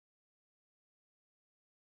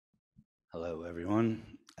Hello, everyone.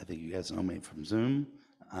 I think you guys know me from Zoom.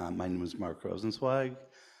 My name is Marc Rosenzweig.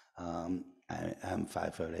 I am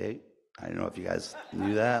 5'8". I don't know if you guys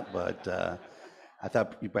knew that, but I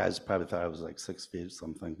thought you guys probably thought I was like 6 feet or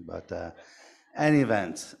something. But any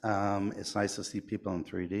event, it's nice to see people in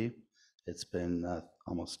 3D. It's been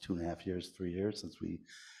almost 2.5 years, 3 years since we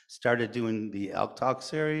started doing the ALKtALK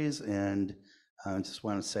series, and I just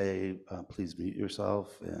want to say, please mute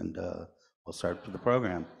yourself, and we'll start with the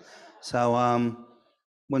program. So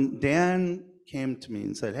when Dan came to me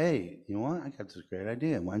and said, "Hey, you know what? I got this great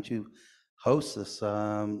idea. Why don't you host this?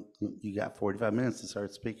 You got 45 minutes to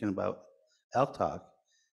start speaking about Elk Talk."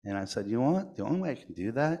 And I said, "You know what? The only way I can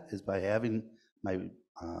do that is by having my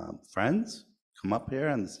friends come up here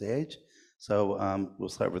on the stage." So we'll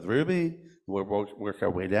start with Ruby. We'll work our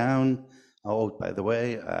way down. Oh, by the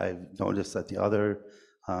way, I've noticed that the other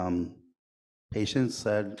patients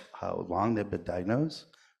said how long they've been diagnosed.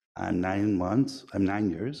 I'm 9 months, I'm 9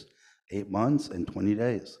 years, 8 months, and 20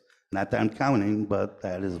 days. Not that I'm counting, but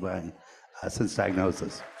that is my since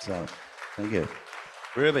diagnosis. So, thank you.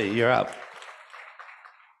 Ruby, you're up.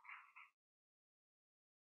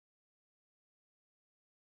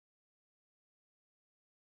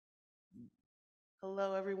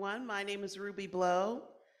 Hello, everyone. My name is Ruby Blow.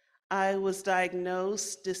 I was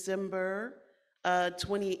diagnosed December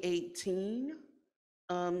 2018.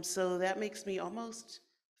 So that makes me almost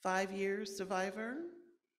 5 years survivor.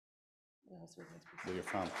 Where you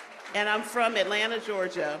from? And I'm from Atlanta,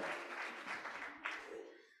 Georgia.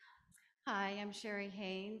 Hi, I'm Sherry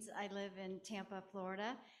Haines. I live in Tampa,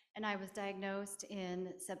 Florida, and I was diagnosed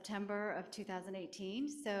in September of 2018,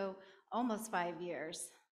 so almost 5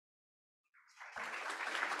 years.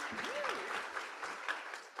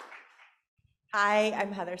 Hi,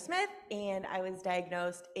 I'm Heather Smith, and I was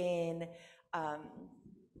diagnosed in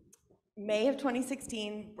May of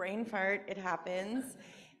 2016, brain fart, it happens,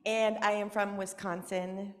 and I am from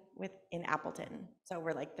Wisconsin in Appleton, so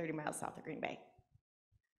we're like 30 miles south of Green Bay.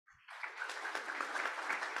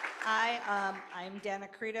 Hi, I'm Dana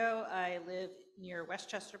Querido. I live near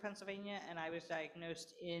Westchester, Pennsylvania, and I was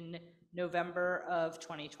diagnosed in November of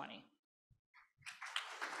 2020.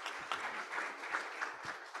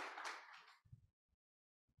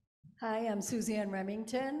 Hi, I'm Suzanne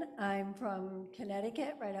Remington. I'm from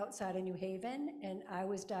Connecticut, right outside of New Haven, and I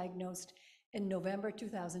was diagnosed in November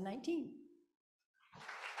 2019.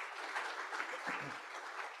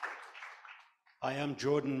 I am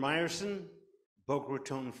Jordan Myerson, Boca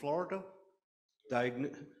Raton, Florida.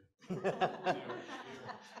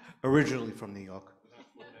 Originally from New York.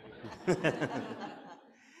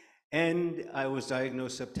 And I was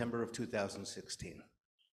diagnosed September of 2016.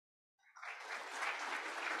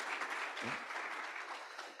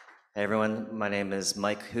 Hey everyone, my name is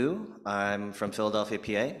Mike Hu. I'm from Philadelphia,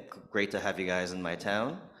 PA. Great to have you guys in my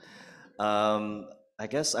town. I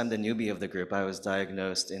guess I'm the newbie of the group. I was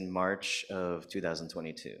diagnosed in March of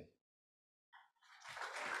 2022.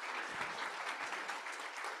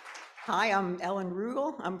 Hi, I'm Ellen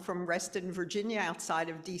Rugel. I'm from Reston, Virginia, outside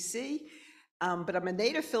of DC, but I'm a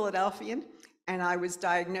native Philadelphian, and I was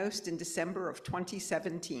diagnosed in December of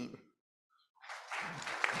 2017.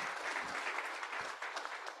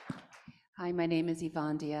 Hi, my name is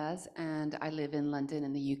Yvonne Diaz, and I live in London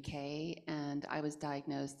in the UK, and I was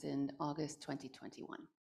diagnosed in August 2021.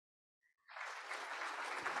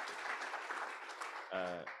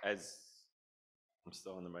 As I'm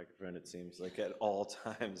still on the microphone, it seems like at all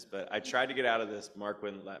times, but I tried to get out of this. Marc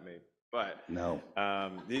wouldn't let me, but No.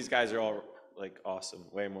 These guys are all like awesome,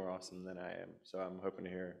 way more awesome than I am. So I'm hoping to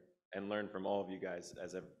hear and learn from all of you guys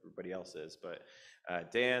as everybody else is. But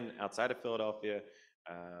Dan, outside of Philadelphia,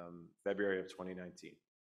 February of 2019.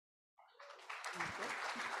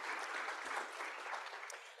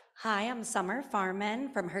 Hi, I'm Summer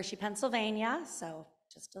Farmen from Hershey, Pennsylvania, so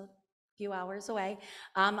just a few hours away.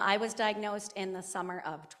 I was diagnosed in the summer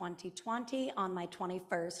of 2020 on my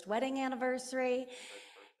 21st wedding anniversary.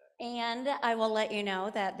 And I will let you know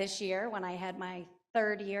that this year, when I had my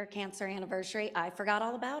 3rd year cancer anniversary, I forgot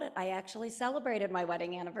all about it. I actually celebrated my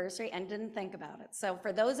wedding anniversary and didn't think about it. So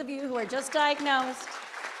for those of you who are just diagnosed,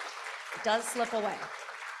 it does slip away.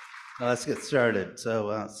 Well, let's get started.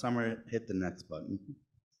 So Summer, hit the next button.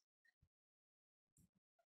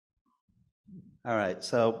 All right,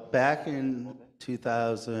 so back in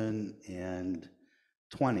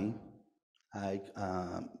 2020, I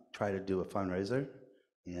tried to do a fundraiser,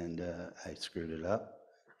 and I screwed it up.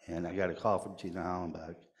 And I got a call from Gina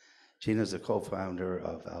Hollenbach. Gina's a co-founder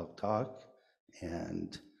of ALKtALK,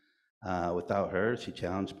 and without her, she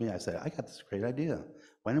challenged me. I said, I got this great idea.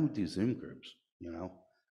 Why don't we do Zoom groups, you know?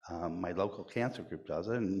 My local cancer group does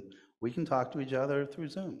it, and we can talk to each other through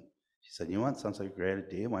Zoom. She said, you know what, sounds like a great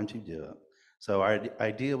idea, why don't you do it? So our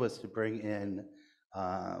idea was to bring in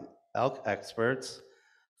ALK experts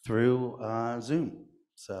through Zoom.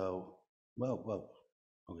 So, whoa,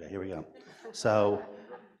 okay, here we go. So,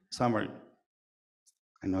 Summer,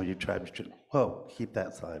 I know you tried to, whoa, keep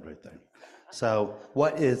that slide right there. So,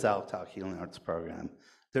 what is ALKtALK Healing Arts Program?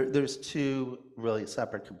 There's two really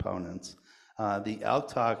separate components. The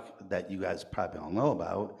ALKtALK that you guys probably all know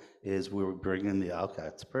about is we were bringing the ALK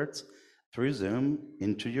experts through Zoom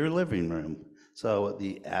into your living room. So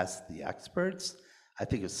the Ask the Experts, I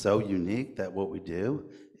think is so unique that what we do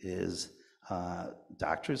is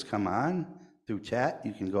doctors come on through chat.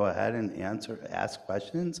 You can go ahead and ask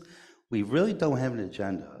questions. We really don't have an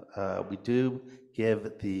agenda. We do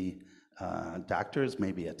give the doctors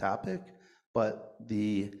maybe a topic, but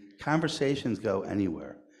the conversations go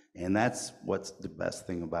anywhere. And that's what's the best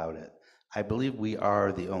thing about it. I believe we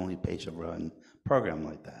are the only patient-run program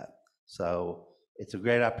like that. So it's a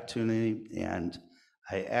great opportunity, and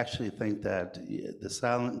I actually think that the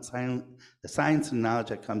science and knowledge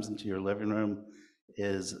that comes into your living room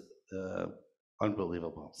is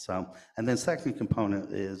unbelievable. So, and then second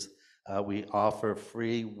component is we offer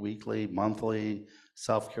free weekly, monthly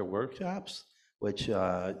self-care workshops, which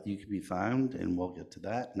you can be found, and we'll get to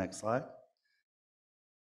that. Next slide.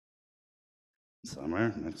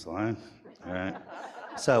 Summer, next slide. All right.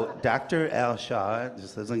 So Dr. Al Shaw,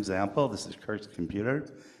 just as an example, this is Kurt's computer,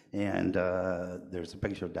 and there's a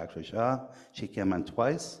picture of Dr. Shaw. She came on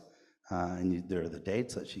twice, and there are the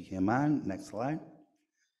dates that she came on. Next slide.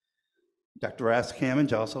 Dr. Ras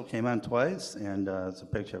Cammage also came on twice, and it's a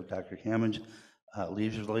picture of Dr. Cammage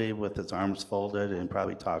leisurely with his arms folded and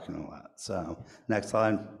probably talking a lot. So next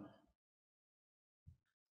slide.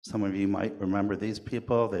 Some of you might remember these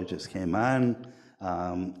people. They just came on.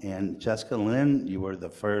 And Jessica Lynn, you were the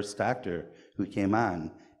first doctor who came on,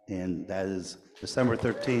 and that is December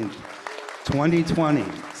 13th, 2020.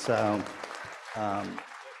 So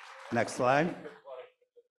next slide.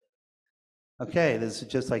 Okay, this is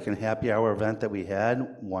just like a happy hour event that we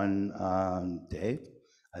had one day,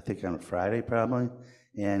 I think on a Friday probably,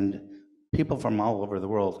 and people from all over the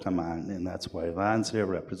world come on, and that's why Yvonne's here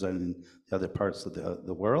representing the other parts of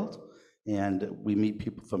the world. And we meet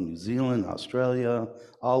people from New Zealand, Australia,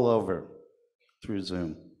 all over through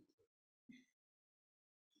Zoom.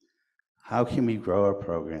 How can we grow our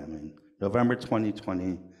programming? November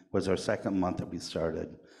 2020 was our second month that we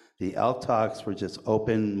started. The ALK Talks were just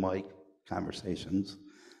open mic conversations,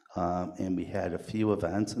 and we had a few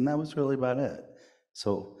events, and that was really about it.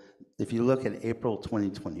 So if you look at April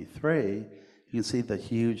 2023, you can see the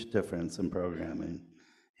huge difference in programming,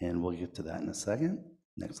 and we'll get to that in a second.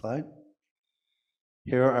 Next slide.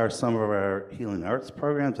 Here are some of our healing arts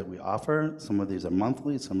programs that we offer. Some of these are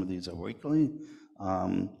monthly, some of these are weekly.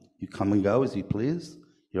 You come and go as you please.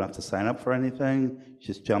 You don't have to sign up for anything.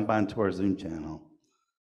 Just jump onto our Zoom channel.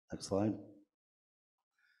 Next slide.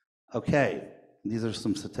 Okay, these are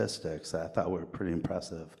some statistics that I thought were pretty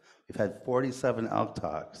impressive. We've had 47 ALK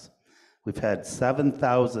Talks. We've had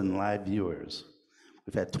 7,000 live viewers.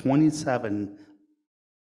 We've had 27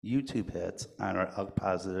 YouTube hits on our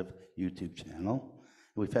ALK-positive YouTube channel.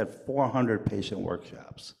 We've had 400 patient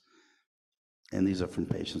workshops, and these are from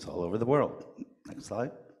patients all over the world. Next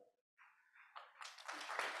slide.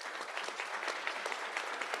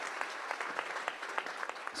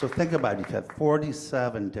 So think about it, you've had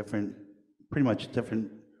 47 different, pretty much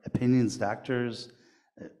different opinions, doctors,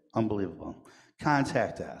 unbelievable.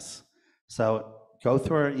 Contact us. So go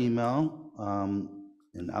through our email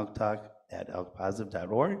in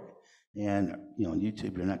ALKtALK@ALKpositive.org. And on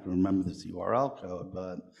YouTube, you're not going to remember this URL code,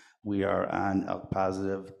 but we are on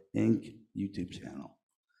ALK-positive Inc. YouTube channel.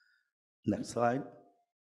 Next slide.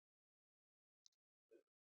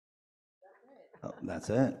 Oh, that's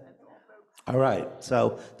it. All right.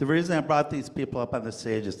 So the reason I brought these people up on the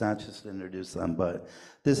stage is not just to introduce them, but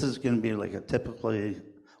this is going to be like a typically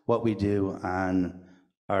what we do on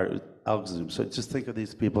our ALK Zoom. So just think of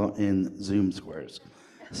these people in Zoom squares.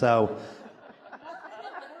 So.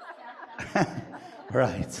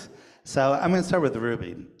 Right. So I'm going to start with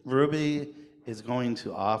Ruby. Ruby is going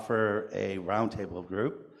to offer a roundtable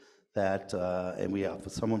group that, and we have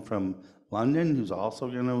someone from London who's also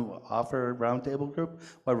going to offer a roundtable group.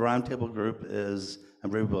 What a roundtable group is,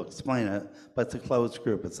 and Ruby will explain it, but it's a closed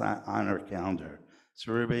group. It's not on our calendar.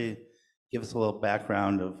 So Ruby, give us a little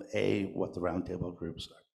background of what the roundtable groups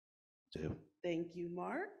do. Thank you,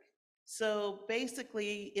 Mark. So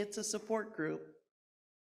basically, it's a support group.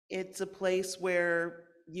 It's a place where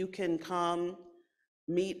you can come,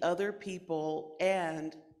 meet other people,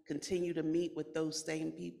 and continue to meet with those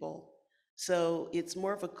same people. So it's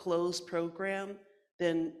more of a closed program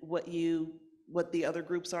than what the other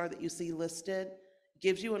groups are that you see listed.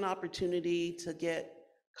 Gives you an opportunity to get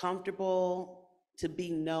comfortable, to be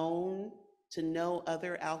known, to know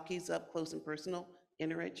other alkies up close and personal,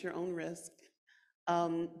 enter at your own risk.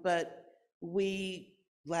 But we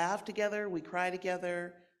laugh together, we cry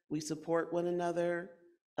together, we support one another.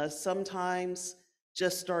 Sometimes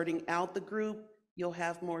just starting out the group, you'll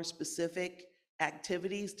have more specific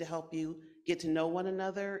activities to help you get to know one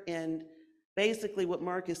another. And basically what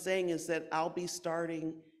Marc is saying is that I'll be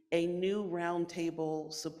starting a new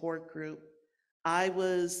roundtable support group. I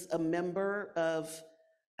was a member of,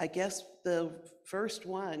 I guess, the first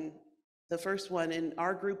one, and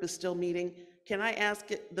our group is still meeting. Can I ask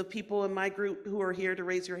the people in my group who are here to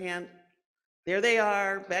raise your hand? There they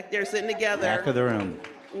are, back there sitting together. Back of the room.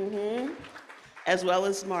 As well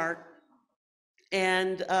as Marc.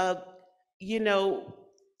 And, you know,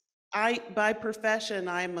 by profession,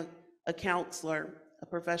 I'm a counselor, a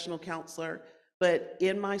professional counselor, but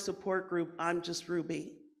in my support group, I'm just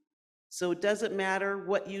Ruby. So it doesn't matter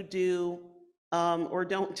what you do or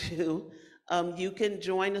don't do. You can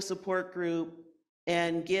join a support group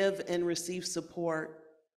and give and receive support.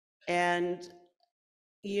 And,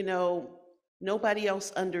 you know, nobody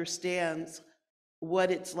else understands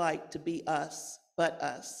what it's like to be us, but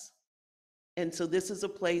us. And so this is a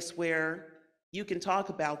place where you can talk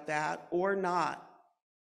about that or not.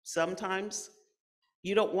 Sometimes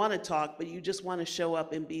you don't want to talk, but you just want to show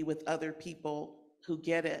up and be with other people who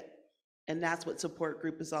get it. And that's what support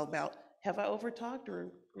group is all about. Have I overtalked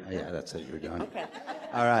or? Yeah, that's it, you're done. Okay.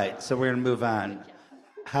 All right, so we're gonna move on.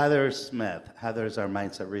 Heather Smith. Heather's our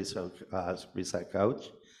Mindset Reset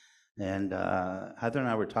coach. And Heather and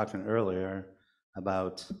I were talking earlier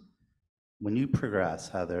about when you progress,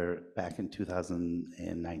 Heather, back in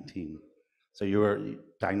 2019. So you were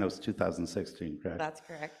diagnosed 2016, correct? That's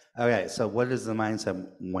correct. Okay, so what is the mindset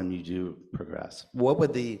when you do progress? What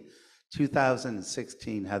would the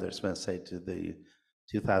 2016 Heather Smith say to the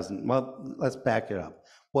 2000, well, let's back it up.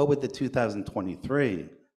 What would the 2023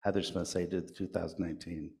 Heather Smith say to the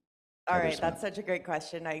 2019? All Heather right, Smith? that's such a great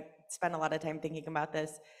question. I spent a lot of time thinking about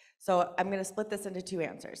this. So I'm going to split this into two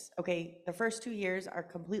answers. Okay, the first 2 years are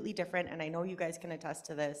completely different, and I know you guys can attest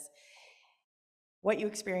to this. What you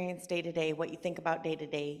experience day to day, what you think about day to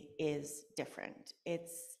day is different.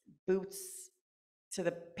 It's boots to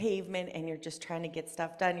the pavement, and you're just trying to get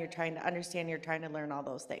stuff done. You're trying to understand, you're trying to learn all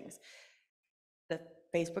those things. The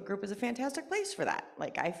Facebook group is a fantastic place for that.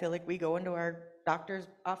 Like, I feel like we go into our doctor's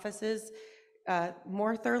offices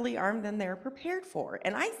more thoroughly armed than they're prepared for.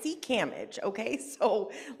 And I see cammage, okay?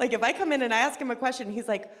 So, like, if I come in and I ask him a question, he's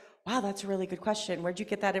like, wow, that's a really good question. Where'd you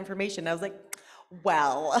get that information? I was like,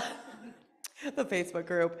 well, the Facebook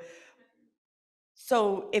group.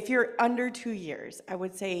 So if you're under 2 years, I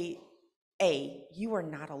would say, A, you are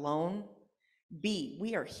not alone. B,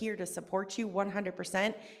 we are here to support you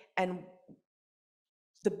 100%. And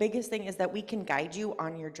the biggest thing is that we can guide you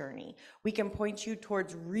on your journey. We can point you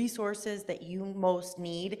towards resources that you most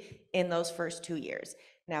need in those first 2 years.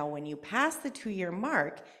 Now, when you pass the 2-year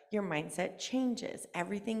mark, your mindset changes.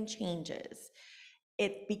 Everything changes.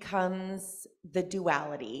 It becomes the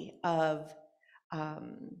duality of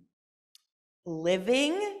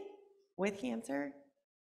living with cancer,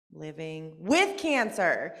 living with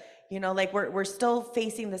cancer. You know, like we're still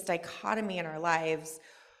facing this dichotomy in our lives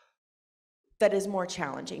that is more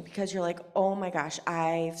challenging because you're like, oh my gosh,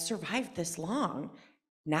 I've survived this long.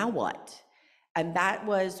 Now what? And that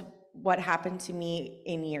was what happened to me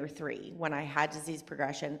in year 3 when I had disease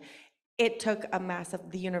progression. It took a massive,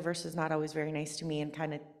 the universe is not always very nice to me and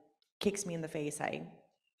kind of kicks me in the face. I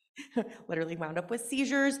literally wound up with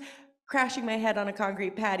seizures, crashing my head on a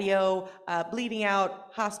concrete patio, bleeding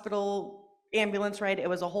out, hospital, ambulance ride. It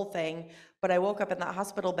was a whole thing. But I woke up in that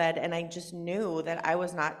hospital bed and I just knew that I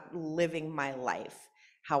was not living my life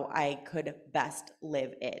how I could best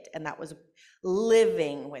live it. And that was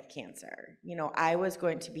living with cancer. You know, I was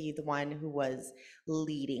going to be the one who was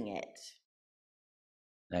leading it.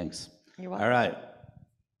 Thanks. You're welcome. All right,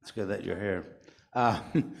 it's good that you're here.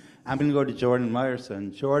 I'm going to go to Jordan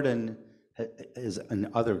Myerson. Jordan is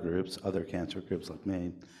in other groups, other cancer groups like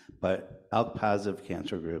me, but ALK-positive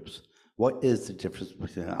cancer groups. What is the difference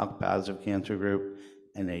between an ALK-positive cancer group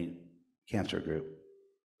and a cancer group?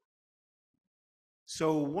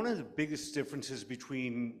 So one of the biggest differences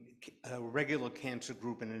between a regular cancer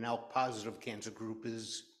group and an ALK-positive cancer group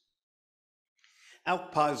is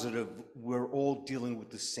ALK-positive, we're all dealing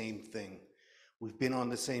with the same thing. We've been on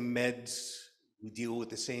the same meds, we deal with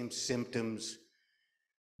the same symptoms,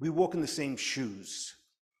 we walk in the same shoes.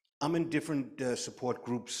 I'm in different support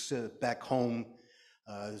groups back home,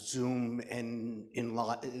 Zoom and in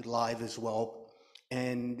live as well.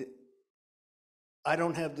 And I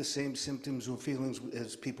don't have the same symptoms or feelings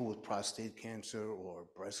as people with prostate cancer or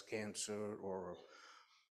breast cancer or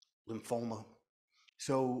lymphoma.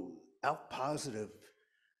 So ALK positive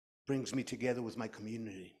brings me together with my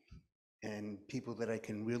community and people that I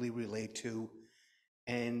can really relate to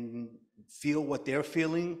and feel what they're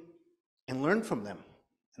feeling and learn from them.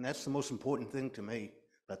 And that's the most important thing to me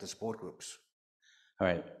about the support groups. All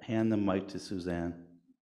right, hand the mic to Suzanne.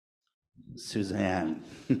 Suzanne.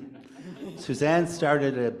 Suzanne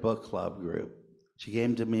started a book club group. She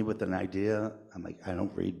came to me with an idea. I'm like, I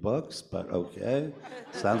don't read books, but okay.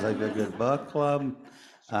 Sounds like a good book club.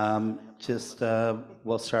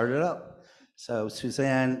 We'll start it up. So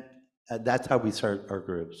Suzanne, that's how we start our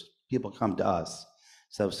groups. People come to us.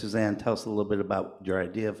 So Suzanne, tell us a little bit about your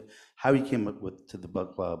idea of how you came up to the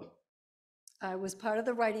book club. I was part of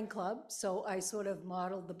the writing club, so I sort of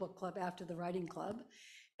modeled the book club after the writing club.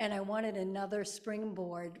 And I wanted another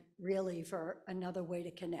springboard, really, for another way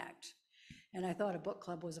to connect. And I thought a book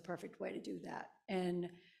club was a perfect way to do that. And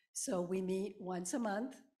so we meet once a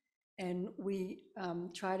month, and we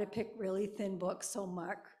try to pick really thin books, so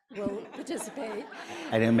Marc will participate.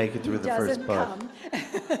 I didn't make it through the first book.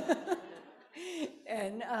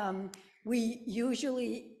 And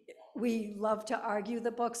we love to argue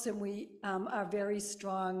the books, and we are very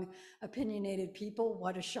strong, opinionated people.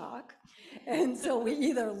 What a shock. And so we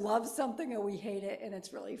either love something or we hate it, and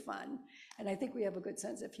it's really fun. And I think we have a good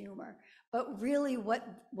sense of humor. But really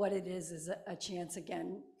what it is a chance,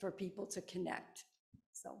 again, for people to connect.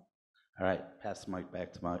 So. All right, pass the mic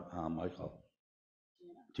back to Michael.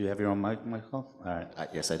 Do you have your own mic, Michael? All right.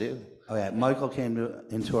 Yes, I do. Okay, Michael came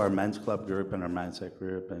into our men's club group and our mindset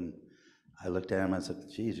group, and I looked at him and I said,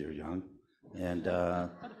 geez, you're young. And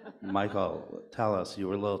Michael, tell us, you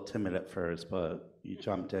were a little timid at first, but you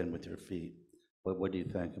jumped in with your feet. What do you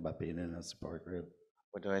think about being in a support group?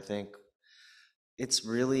 What do I think? It's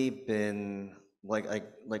really been, like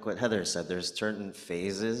what Heather said, there's certain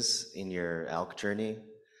phases in your ALK journey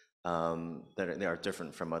that are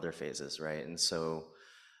different from other phases, right? And so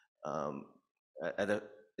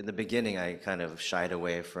in the beginning, I kind of shied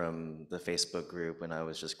away from the Facebook group when I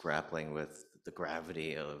was just grappling with the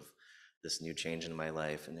gravity of this new change in my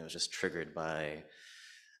life, and it was just triggered by,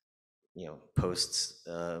 posts,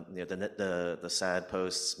 the sad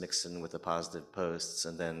posts mixed in with the positive posts,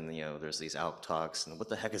 and then there's these ALK talks, and what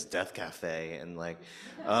the heck is Death Cafe? And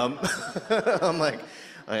I'm like,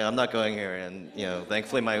 I'm not going here. And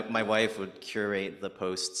thankfully my wife would curate the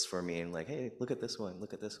posts for me and hey, look at this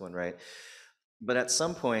one, right? But at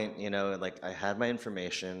some point, I had my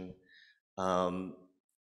information,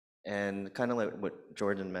 and kind of like what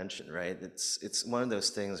Jordan mentioned, right? It's one of those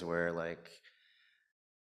things where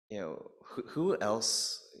who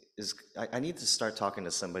else is, I need to start talking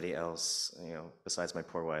to somebody else, besides my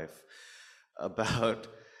poor wife, about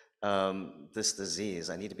this disease.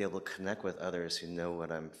 I need to be able to connect with others who know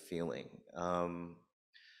what I'm feeling.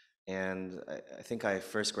 And I think I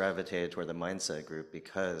first gravitated toward the mindset group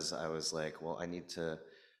because I was like, well, I need to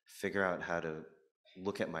figure out how to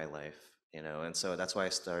look at my life, and so that's why I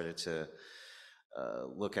started to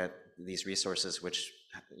look at these resources, which,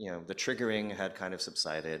 the triggering had kind of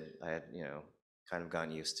subsided. I had, kind of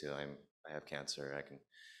gotten used to, I have cancer, I can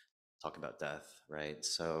talk about death, right?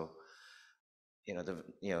 So,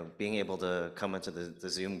 being able to come into the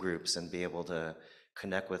Zoom groups and be able to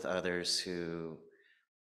connect with others who,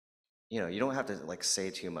 you don't have to say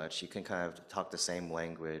too much. You can kind of talk the same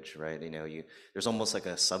language, right? There's almost like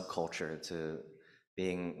a subculture to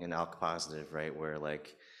being an ALK positive, right? Where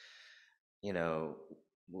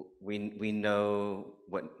we know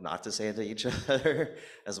what not to say to each other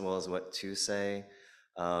as well as what to say.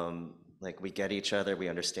 We get each other, we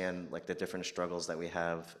understand the different struggles that we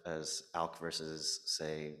have as ALK versus,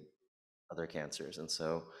 say, other cancers. And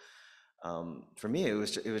so for me, it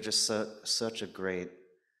was just such a great,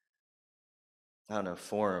 I don't know,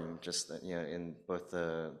 forum, just in both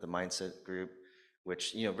the mindset group,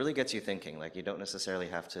 which really gets you thinking. You don't necessarily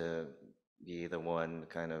have to be the one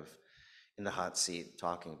kind of in the hot seat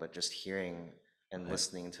talking, but just hearing and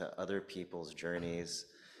listening to other people's journeys,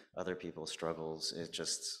 other people's struggles. It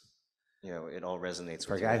just, it all resonates.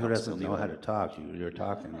 For a guy who doesn't know how to talk, you're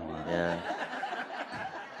talking a lot. Yeah.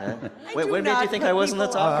 Huh? Wait, when made you think I wasn't a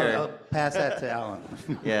talker? I'll pass that to Alan.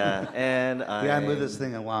 Yeah, and We gotta move this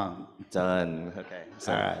thing along. Done. Okay.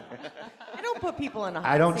 All right. I don't put people in a hot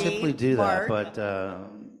I don't seat, typically do that, Marc. but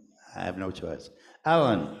I have no choice.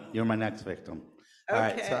 Alan, you're my next victim. All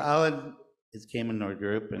right, so Okay. Alan came into our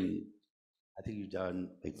group, and I think you've done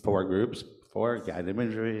like 4 groups before, guided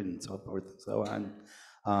imagery and so forth and so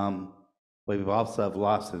on. But we've also have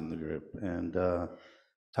lost in the group. And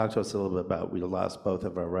talk to us a little bit about, we lost both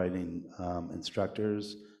of our writing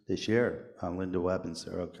instructors this year, Linda Webb and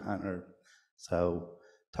Sarah O'Connor. So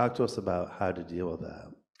talk to us about how to deal with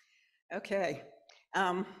that. Okay.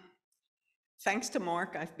 Thanks to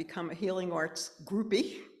Marc, I've become a healing arts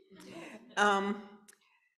groupie.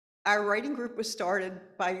 Our writing group was started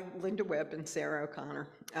by Linda Webb and Sarah O'Connor,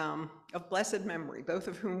 of blessed memory, both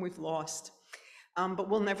of whom we've lost. But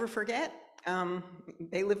we'll never forget.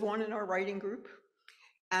 They live on in our writing group.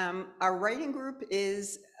 Our writing group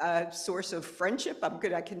is a source of friendship.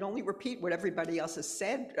 I can only repeat what everybody else has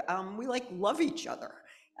said. We love each other.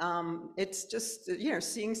 It's just,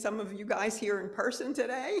 seeing some of you guys here in person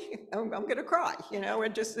today, I'm gonna cry,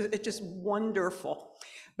 it's just wonderful.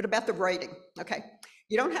 But about the writing, okay?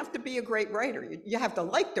 You don't have to be a great writer. You have to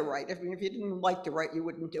like to write. If you didn't like to write, you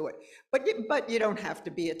wouldn't do it. But you don't have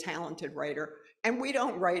to be a talented writer. And we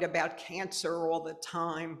don't write about cancer all the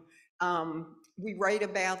time. We write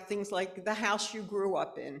about things like the house you grew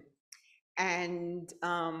up in. And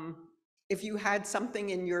if you had something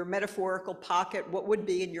in your metaphorical pocket, what would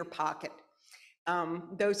be in your pocket?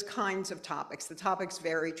 Those kinds of topics. The topics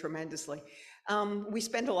vary tremendously. We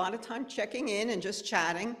spend a lot of time checking in and just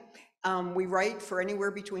chatting. We write for anywhere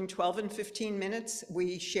between 12 and 15 minutes.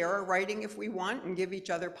 We share our writing if we want and give each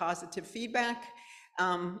other positive feedback.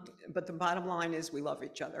 But the bottom line is we love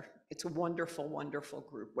each other. It's a wonderful, wonderful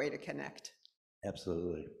group, way to connect.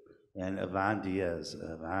 Absolutely. And Yvonne Diaz,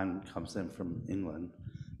 Yvonne comes in from England.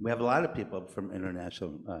 We have a lot of people from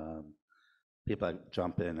international people that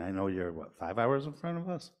jump in. I know you're, what, 5 hours in front of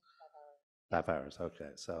us? 5 hours, okay.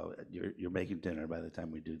 So you're making dinner by the time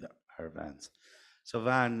we do our events. So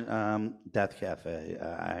Yvonne, Death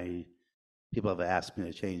Cafe, people have asked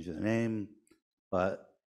me to change the name,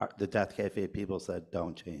 but the Death Cafe people said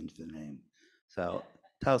don't change the name. So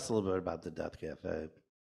tell us a little bit about the Death Cafe.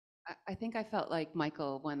 I think I felt like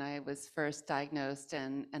Michael when I was first diagnosed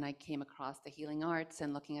and I came across the healing arts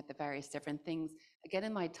and looking at the various different things. Again,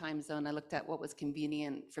 in my time zone, I looked at what was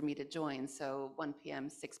convenient for me to join. So 1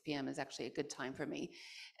 p.m., 6 p.m. is actually a good time for me.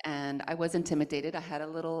 And I was intimidated. I had a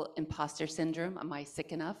little imposter syndrome. Am I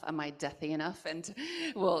sick enough? Am I deathy enough? And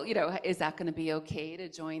well, is that going to be okay to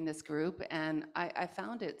join this group? And I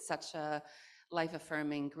found it such a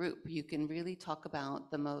life-affirming group. You can really talk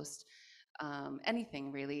about the most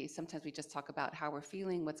anything really. Sometimes we just talk about how we're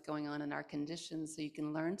feeling, what's going on in our conditions, so you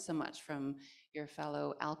can learn so much from your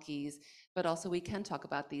fellow alkies, but also we can talk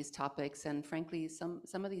about these topics, and frankly,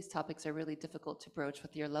 some of these topics are really difficult to broach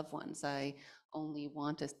with your loved ones. I only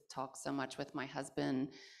want to talk so much with my husband,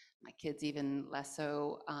 my kids even less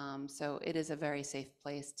so. So it is a very safe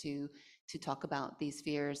place to talk about these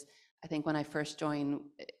fears. I think when I first joined,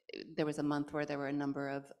 there was a month where there were a number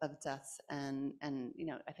of deaths, and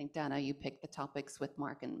I think Dana, you picked the topics with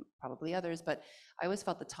Marc and probably others, but I always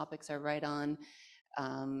felt the topics are right on,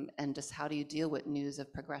 and just how do you deal with news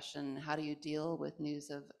of progression? How do you deal with news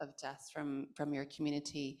of deaths from your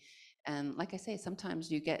community? And like I say, sometimes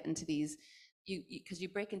you get into these, because you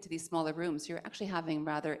break into these smaller rooms, you're actually having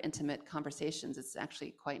rather intimate conversations. It's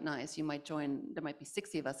actually quite nice. You might join, there might be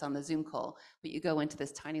 60 of us on the Zoom call, but you go into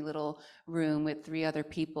this tiny little room with 3 other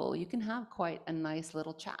people. You can have quite a nice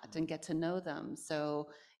little chat and get to know them. So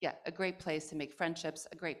yeah, a great place to make friendships,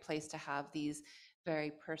 a great place to have these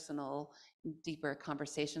very personal, deeper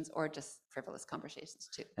conversations, or just frivolous conversations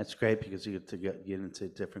too. That's great because you get to get into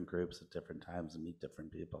different groups at different times and meet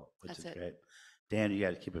different people, which is great. Dan, you got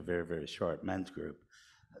to keep it very, very short. Men's group.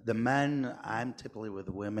 The men, I'm typically with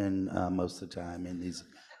women most of the time in these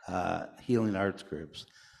healing arts groups,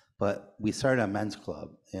 but we started a men's club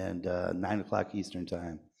and 9 o'clock Eastern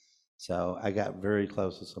time. So I got very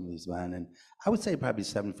close to some of these men, and I would say probably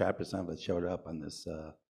 75% of us showed up on this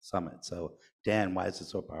summit. So Dan, why is it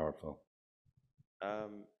so powerful? A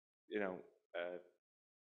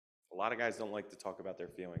lot of guys don't like to talk about their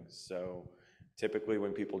feelings. So typically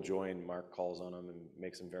when people join, Marc calls on them and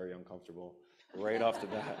makes them very uncomfortable right off the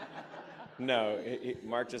bat. No,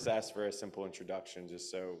 Marc just asked for a simple introduction just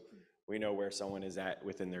so we know where someone is at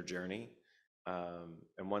within their journey.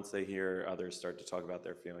 And once they hear others start to talk about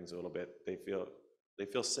their feelings a little bit, they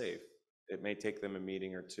feel safe. It may take them a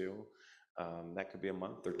meeting or two. That could be a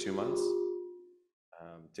month or 2 months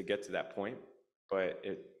to get to that point, but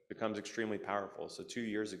it becomes extremely powerful. So 2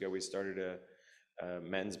 years ago, we started a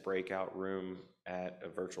men's breakout room at a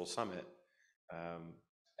virtual summit.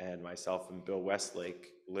 And myself and Bill Westlake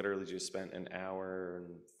literally just spent an hour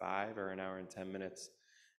and 5 or an hour and 10 minutes,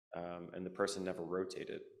 and the person never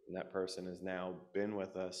rotated. And that person has now been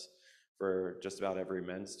with us for just about every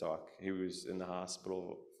men's talk. He was in the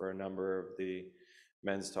hospital for a number of the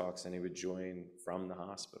men's talks, and he would join from the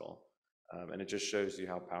hospital. And it just shows you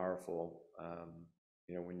how powerful,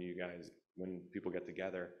 when people get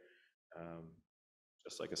together,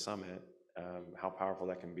 just like a summit, how powerful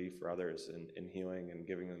that can be for others in healing and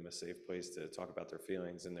giving them a safe place to talk about their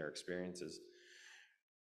feelings and their experiences.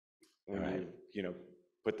 When you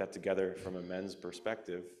put that together from a men's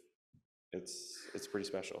perspective, it's pretty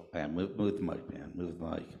special. Yeah, move the mic, man. Move the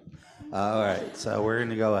mic. All right, so we're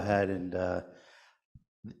gonna go ahead and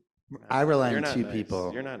I rely on two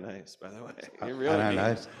people. You're not nice, by the way. You're I'm really not mean.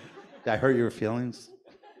 nice. Did I hurt your feelings?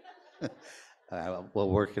 We'll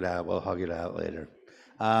work it out. We'll hug it out later.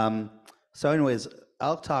 So anyways,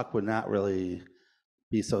 ALKtALK would not really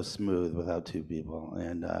be so smooth without two people.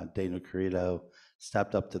 And Dana Querido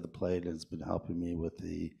stepped up to the plate and has been helping me with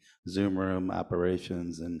the Zoom room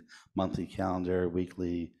operations and monthly calendar,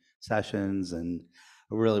 weekly sessions. And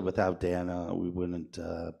really without Dana, we wouldn't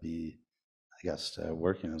be, I guess,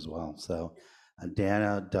 working as well. So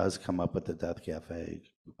Dana does come up with the Death Cafe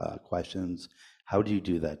questions. How do you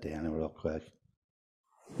do that, Dana, real quick?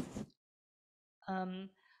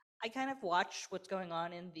 I kind of watch what's going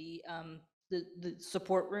on in the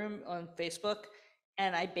support room on Facebook,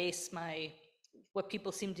 and I base what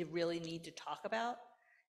people seem to really need to talk about.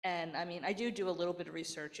 And I mean, I do a little bit of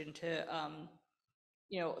research into,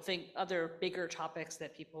 think other bigger topics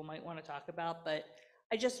that people might want to talk about, but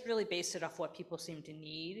I just really base it off what people seem to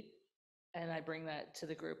need, and I bring that to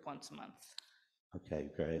the group once a month. Okay,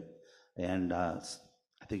 great. And I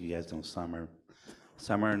think you guys know Summer.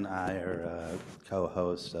 Summer and I are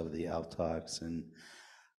co-hosts of the ALKtALKs, and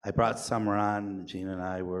I brought Summer on. Gina and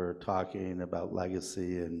I were talking about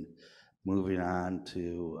legacy and moving on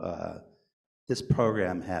to this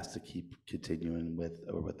program has to keep continuing with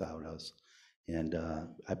or without us. And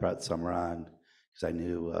I brought Summer on because I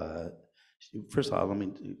knew, first of all, let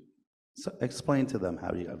me explain to them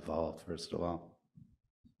how you got involved, first of all.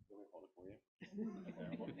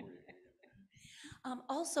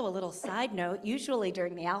 Also, a little side note, usually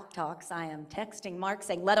during the ALK Talks, I am texting Marc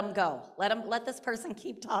saying, let him go, let this person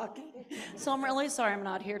keep talking. So I'm really sorry I'm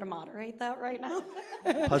not here to moderate that right now.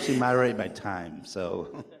 Plus you moderate my time,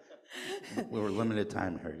 so we were limited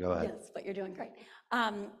time here, go ahead. Yes, but you're doing great.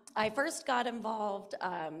 I first got involved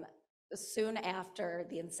soon after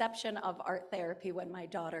the inception of art therapy when my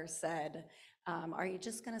daughter said, are you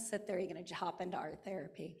just gonna sit there, are you gonna hop into art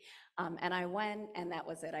therapy? And I went, and that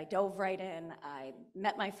was it. I dove right in. I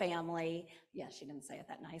met my family. Yeah, she didn't say it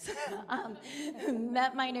that nice.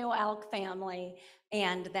 Met my new ALK family,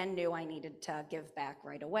 and then knew I needed to give back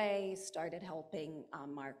right away. Started helping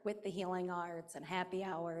Marc with the healing arts and happy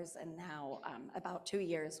hours, and now about 2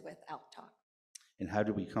 years with ALKtALK. And how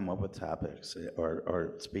do we come up with topics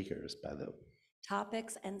or speakers, by the way?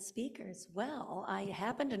 Topics and speakers. Well, I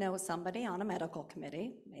happen to know somebody on a medical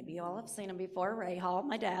committee. Maybe you all have seen him before, Ray Hall,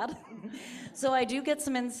 my dad. So I do get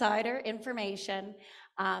some insider information.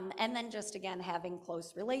 And then just again, having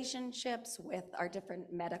close relationships with our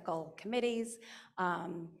different medical committees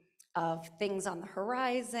of things on the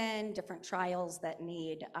horizon, different trials that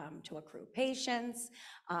need to accrue patients,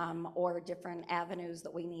 or different avenues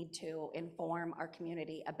that we need to inform our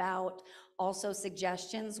community about. Also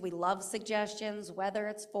suggestions, we love suggestions, whether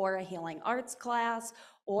it's for a healing arts class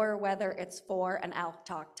or whether it's for an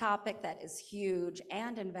ALKtALK topic that is huge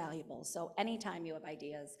and invaluable. So anytime you have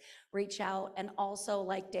ideas, reach out. And also,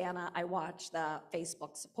 like Dana, I watch the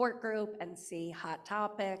Facebook support group and see hot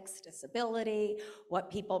topics, disability, what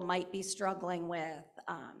people might be struggling with,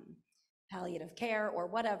 palliative care or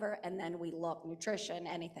whatever, and then we look, nutrition,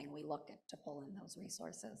 anything, we look at to pull in those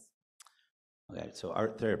resources. Okay, so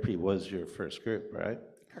art therapy was your first group, right?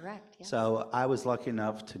 Correct, yes. So I was lucky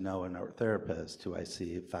enough to know an art therapist who I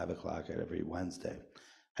see at 5 o'clock every Wednesday.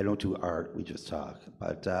 I don't do art, we just talk.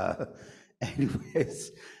 But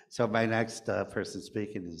anyways, so my next person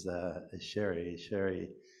speaking is Sherry. Sherry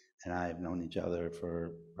and I have known each other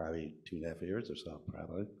for probably 2.5 years or so,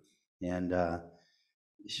 probably. And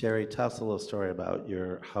Sherry, tell us a little story about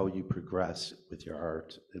how you progressed with your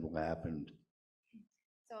art and what happened.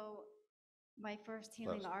 So my first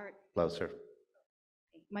healing art. Closer.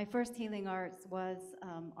 My first healing arts was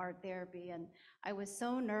art therapy, and I was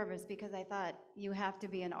so nervous because I thought you have to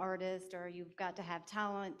be an artist or you've got to have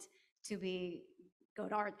talent to go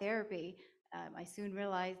to art therapy. I soon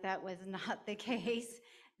realized that was not the case,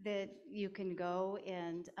 that you can go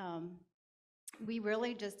and we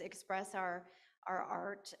really just express our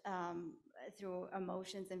art through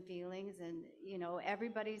emotions and feelings, and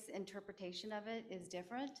everybody's interpretation of it is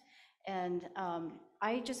different. And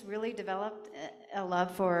I just really developed a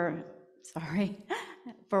love for sorry,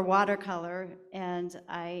 for watercolor, and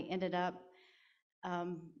I ended up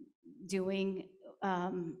doing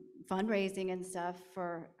fundraising and stuff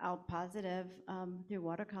for ALK-positive through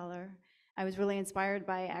watercolor. I was really inspired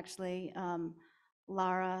by actually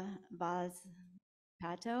Lara Vaz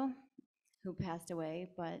Pato, who passed away,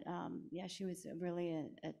 but yeah, she was really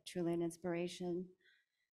truly an inspiration.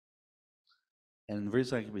 And the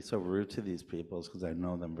reason I can be so rude to these people is because I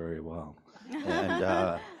know them very well.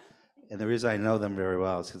 And the reason I know them very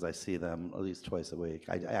well is because I see them at least twice a week.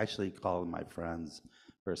 I actually call them my friends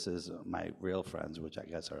versus my real friends, which I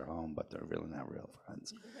guess are home, but they're really not real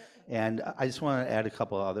friends. And I just want to add a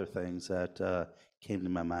couple other things that came to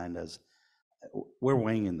my mind as we're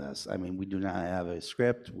winging this. I mean, we do not have a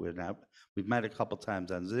script. We've met a couple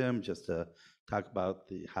times on Zoom just to talk about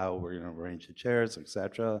how we're going to arrange the chairs,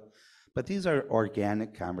 etc. But these are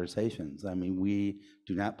organic conversations. I mean, we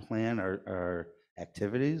do not plan our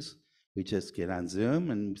activities. We just get on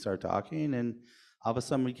Zoom and start talking, and all of a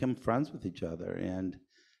sudden we become friends with each other. And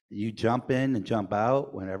you jump in and jump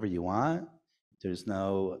out whenever you want. There's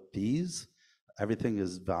no fees. Everything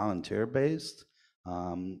is volunteer-based.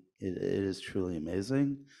 It is truly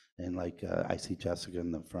amazing. And like, I see Jessica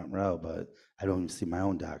in the front row, but I don't even see my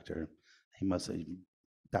own doctor. He must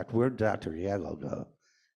have, where'd Dr. Yago go?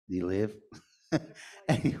 Did he leave?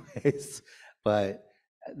 Anyways, but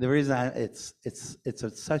the reason it's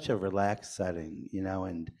such a relaxed setting, you know,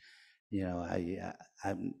 and you know,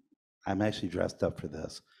 I'm actually dressed up for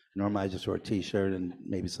this. Normally I just wear a t-shirt and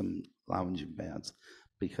maybe some lounging pants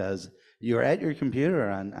because you're at your computer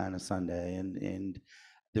on a Sunday, and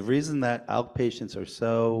the reason that ALK patients are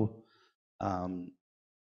so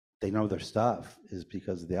they know their stuff is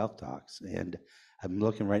because of the ALK talks. And I'm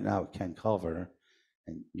looking right now at Ken Culver,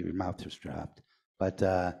 and your mouth is dropped. But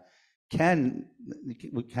Ken,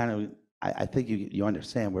 we kind of, I think you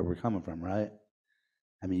understand where we're coming from, right?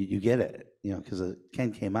 I mean, you get it, you know, because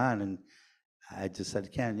Ken came on, and I just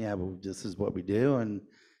said, Ken, yeah, well, this is what we do, and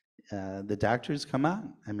the doctors come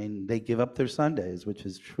on. I mean, they give up their Sundays, which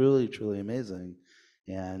is truly, truly amazing,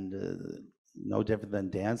 and no different than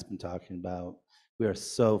Dan's been talking about. We are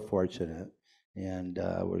so fortunate, and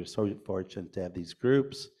we're so fortunate to have these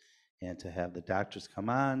groups and to have the doctors come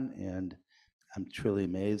on, and I'm truly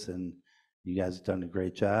amazed, and you guys have done a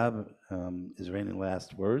great job. Is there any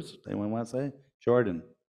last words anyone want to say? Jordan,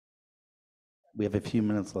 we have a few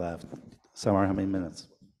minutes left. Summer, how many minutes?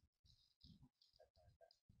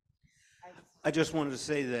 I just wanted to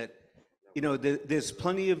say that, you know, there's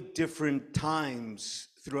plenty of different times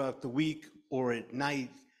throughout the week or at night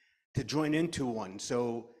to join into one.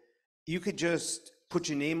 So you could just put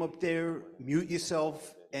your name up there, mute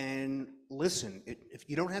yourself, and listen. If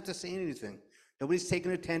you don't have to say anything. Nobody's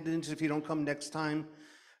taking attendance if you don't come next time.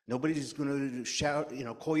 Nobody's going to shout, you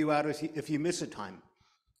know, call you out if you miss a time.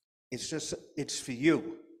 It's for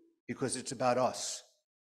you, because it's about us.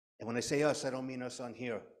 And when I say us, I don't mean us on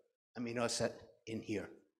here. I mean us in here.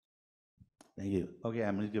 Thank you. Okay,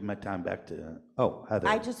 I'm going to give my time back to, oh, Heather.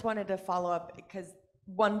 I just wanted to follow up because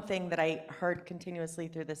one thing that I heard continuously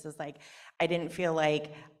through this is like, I didn't feel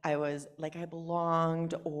like I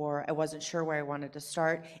belonged, or I wasn't sure where I wanted to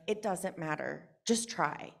start. It doesn't matter. Just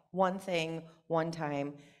try. One thing, one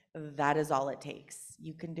time. That is all it takes.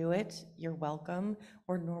 You can do it. You're welcome.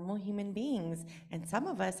 We're normal human beings. And some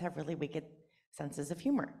of us have really wicked senses of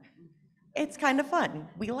humor. It's kind of fun.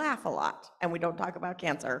 We laugh a lot, and we don't talk about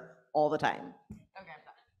cancer all the time.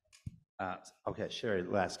 Okay, Sherry,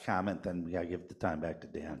 last comment, then we gotta give the time back to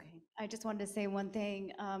Dan. Okay. I just wanted to say one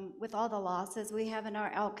thing. With all the losses we have in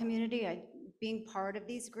our ALK community, being part of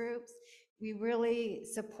these groups, we really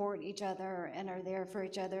support each other and are there for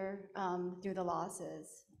each other through the losses.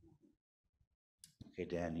 Okay,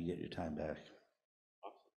 Dan, you get your time back.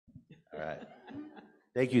 All right.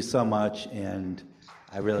 Thank you so much, and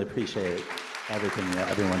I really appreciate everything that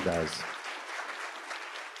everyone does.